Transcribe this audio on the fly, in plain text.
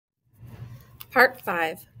Part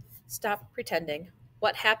 5. Stop Pretending.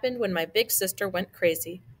 What Happened When My Big Sister Went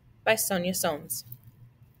Crazy by Sonya Soames.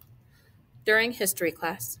 During history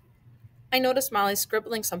class, I notice Molly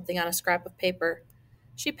scribbling something on a scrap of paper.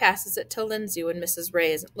 She passes it to Lindsay when Mrs.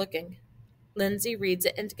 Ray isn't looking. Lindsay reads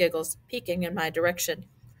it and giggles, peeking in my direction.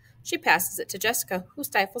 She passes it to Jessica, who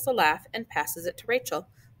stifles a laugh and passes it to Rachel,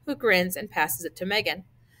 who grins and passes it to Megan.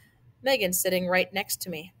 Megan's sitting right next to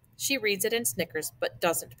me. She reads it and snickers, but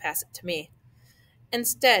doesn't pass it to me.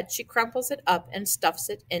 Instead, she crumples it up and stuffs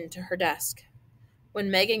it into her desk. When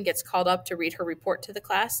Megan gets called up to read her report to the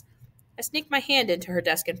class, I sneak my hand into her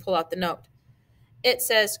desk and pull out the note. It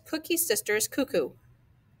says, Cookie's sister is cuckoo.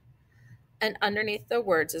 And underneath the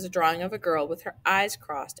words is a drawing of a girl with her eyes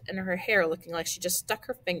crossed and her hair looking like she just stuck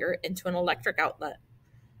her finger into an electric outlet.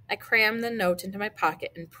 I cram the note into my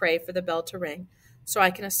pocket and pray for the bell to ring so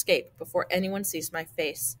I can escape before anyone sees my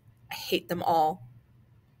face. I hate them all.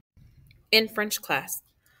 In French class,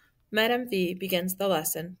 Madame V begins the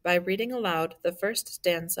lesson by reading aloud the first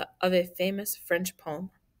stanza of a famous French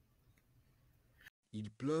poem. Il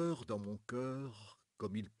pleure dans mon cœur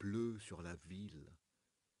comme il pleut sur la ville.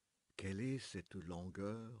 Quelle est cette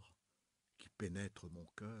langueur qui pénètre mon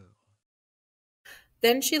cœur?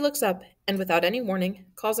 Then she looks up and, without any warning,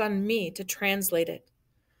 calls on me to translate it.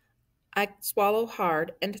 I swallow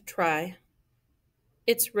hard and try.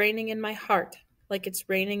 It's raining in my heart, like it's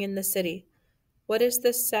raining in the city. What is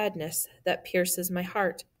this sadness that pierces my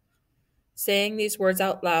heart? Saying these words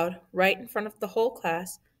out loud, right in front of the whole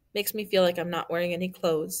class, makes me feel like I'm not wearing any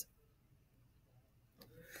clothes.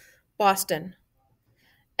 Boston.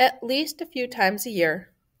 At least a few times a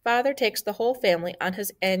year, Father takes the whole family on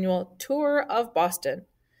his annual tour of Boston.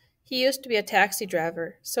 He used to be a taxi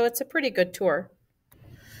driver, so it's a pretty good tour.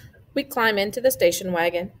 We climb into the station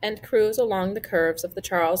wagon and cruise along the curves of the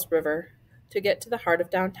Charles River to get to the heart of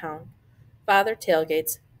downtown. Father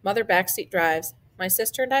tailgates, Mother backseat drives, my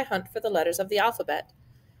sister and I hunt for the letters of the alphabet.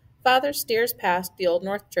 Father steers past the Old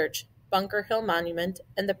North Church, Bunker Hill Monument,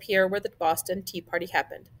 and the pier where the Boston Tea Party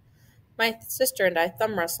happened. My sister and I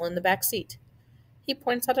thumb wrestle in the back seat. He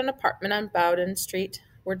points out an apartment on Bowden Street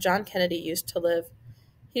where John Kennedy used to live.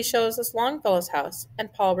 He shows us Longfellow's house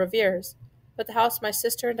and Paul Revere's, but the house my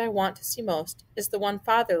sister and I want to see most is the one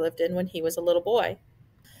Father lived in when he was a little boy.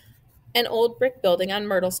 An old brick building on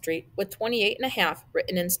Myrtle Street with 28 and a half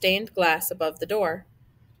written in stained glass above the door.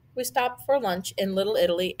 We stopped for lunch in Little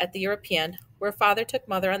Italy at the European, where Father took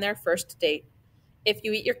Mother on their first date. If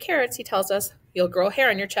you eat your carrots, he tells us, you'll grow hair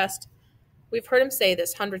on your chest. We've heard him say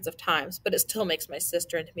this hundreds of times, but it still makes my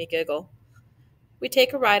sister and me giggle. We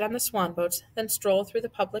take a ride on the swan boats, then stroll through the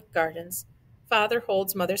public gardens. Father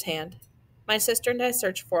holds Mother's hand. My sister and I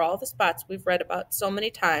search for all the spots we've read about so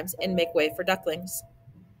many times in Make Way for Ducklings.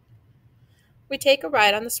 We take a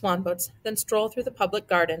ride on the swan boats, then stroll through the public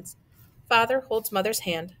gardens. Father holds Mother's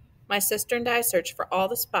hand. My sister and I search for all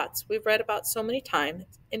the spots we've read about so many times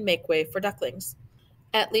in Make Way for Ducklings.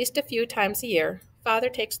 At least a few times a year, Father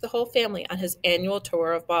takes the whole family on his annual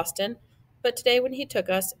tour of Boston, but today when he took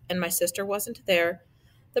us and my sister wasn't there,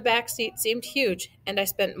 the back seat seemed huge and I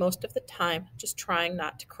spent most of the time just trying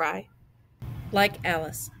not to cry. Like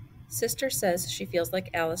Alice. Sister says she feels like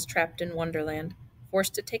Alice trapped in Wonderland,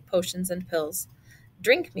 forced to take potions and pills.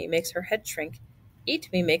 Drink me makes her head shrink. Eat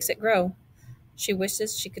me makes it grow. She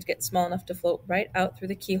wishes she could get small enough to float right out through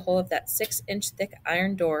the keyhole of that 6-inch thick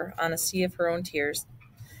iron door on a sea of her own tears.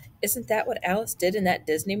 Isn't that what Alice did in that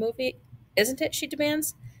Disney movie? Isn't it, she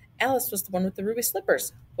demands. Alice was the one with the ruby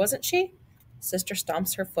slippers, wasn't she? Sister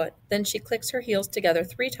stomps her foot. Then she clicks her heels together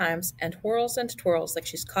 3 times and whirls and twirls like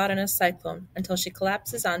she's caught in a cyclone until she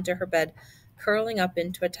collapses onto her bed, curling up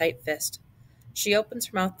into a tight fist. She opens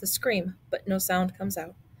her mouth to scream, but no sound comes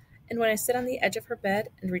out. And when I sit on the edge of her bed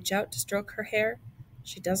and reach out to stroke her hair,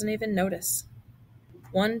 she doesn't even notice.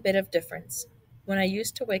 One bit of difference. When I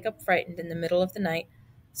used to wake up frightened in the middle of the night,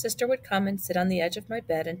 Sister would come and sit on the edge of my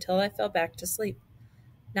bed until I fell back to sleep.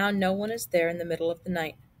 Now no one is there in the middle of the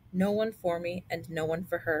night. No one for me and no one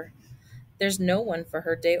for her. There's no one for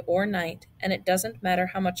her day or night, and it doesn't matter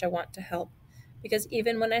how much I want to help, because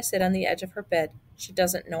even when I sit on the edge of her bed, she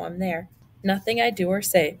doesn't know I'm there. Nothing I do or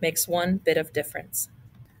say makes one bit of difference.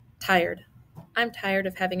 Tired. I'm tired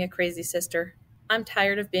of having a crazy sister. I'm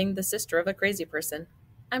tired of being the sister of a crazy person.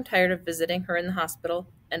 I'm tired of visiting her in the hospital,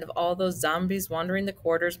 and of all those zombies wandering the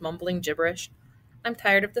corridors mumbling gibberish. I'm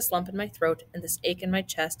tired of this lump in my throat, and this ache in my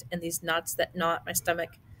chest, and these knots that gnaw at my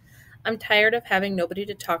stomach. I'm tired of having nobody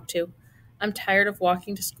to talk to. I'm tired of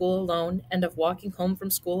walking to school alone, and of walking home from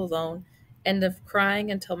school alone, and of crying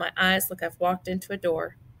until my eyes look I've walked into a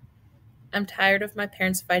door. I'm tired of my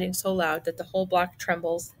parents fighting so loud that the whole block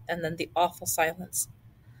trembles, and then the awful silence.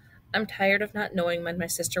 I'm tired of not knowing when my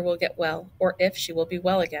sister will get well, or if she will be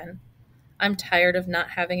well again. I'm tired of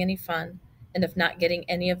not having any fun, and of not getting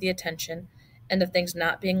any of the attention, and of things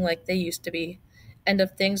not being like they used to be, and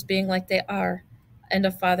of things being like they are, and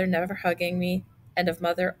of father never hugging me, and of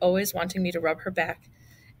mother always wanting me to rub her back,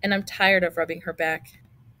 and I'm tired of rubbing her back,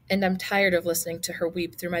 and I'm tired of listening to her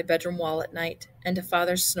weep through my bedroom wall at night, and of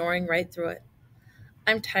father snoring right through it.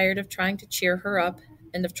 I'm tired of trying to cheer her up,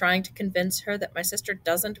 and of trying to convince her that my sister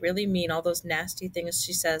doesn't really mean all those nasty things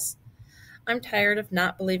she says. I'm tired of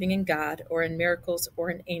not believing in God, or in miracles, or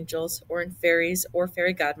in angels, or in fairies, or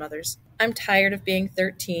fairy godmothers. I'm tired of being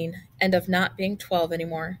 13, and of not being 12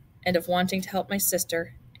 anymore, and of wanting to help my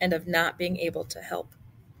sister, and of not being able to help.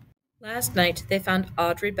 Last night they found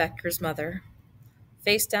Audrey Becker's mother,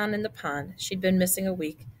 face down in the pond. She'd been missing a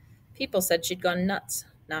week. People said she'd gone nuts.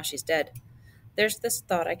 Now she's dead. There's this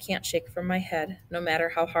thought I can't shake from my head, no matter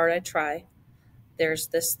how hard I try. There's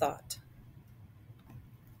this thought.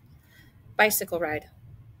 Bicycle ride.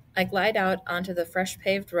 I glide out onto the fresh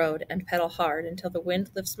paved road and pedal hard until the wind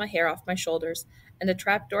lifts my hair off my shoulders and a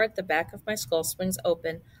trapdoor at the back of my skull swings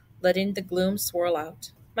open, letting the gloom swirl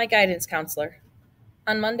out. My guidance counselor.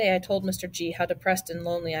 On Monday, I told Mr. G how depressed and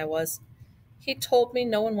lonely I was. He told me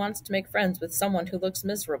no one wants to make friends with someone who looks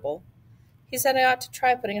miserable. He said I ought to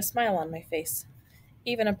try putting a smile on my face.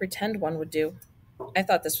 Even a pretend one would do. I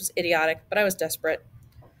thought this was idiotic, but I was desperate.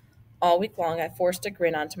 All week long I forced a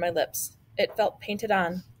grin onto my lips. It felt painted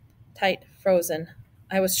on, tight, frozen.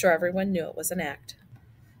 I was sure everyone knew it was an act.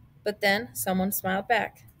 But then someone smiled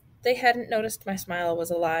back. They hadn't noticed my smile was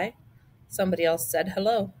a lie. Somebody else said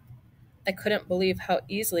hello. I couldn't believe how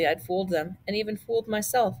easily I'd fooled them, and even fooled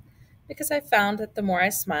myself, because I found that the more I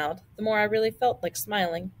smiled, the more I really felt like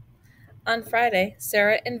smiling. On Friday,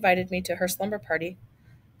 Sarah invited me to her slumber party,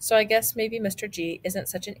 so I guess maybe Mr. G isn't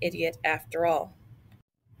such an idiot after all.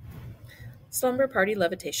 Slumber party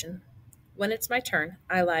levitation. When it's my turn,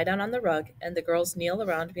 I lie down on the rug, and the girls kneel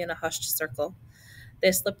around me in a hushed circle.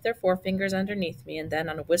 They slip their forefingers underneath me, and then,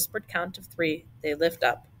 on a whispered count of 3, they lift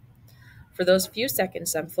up. For those few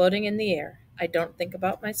seconds, I'm floating in the air. I don't think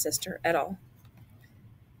about my sister at all.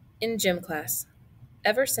 In gym class.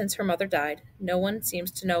 Ever since her mother died, no one seems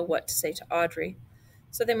to know what to say to Audrey,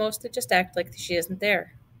 so they mostly just act like she isn't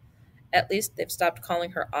there. At least they've stopped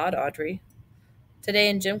calling her Odd Audrey. Today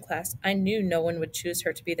in gym class, I knew no one would choose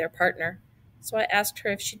her to be their partner, so I asked her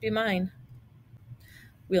if she'd be mine.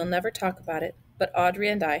 We'll never talk about it, but Audrey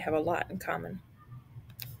and I have a lot in common.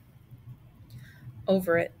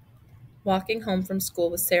 Over it. Walking home from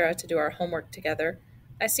school with Sarah to do our homework together,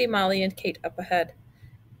 I see Molly and Kate up ahead,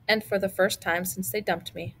 and for the first time since they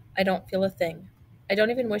dumped me, I don't feel a thing. I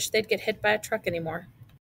don't even wish they'd get hit by a truck anymore.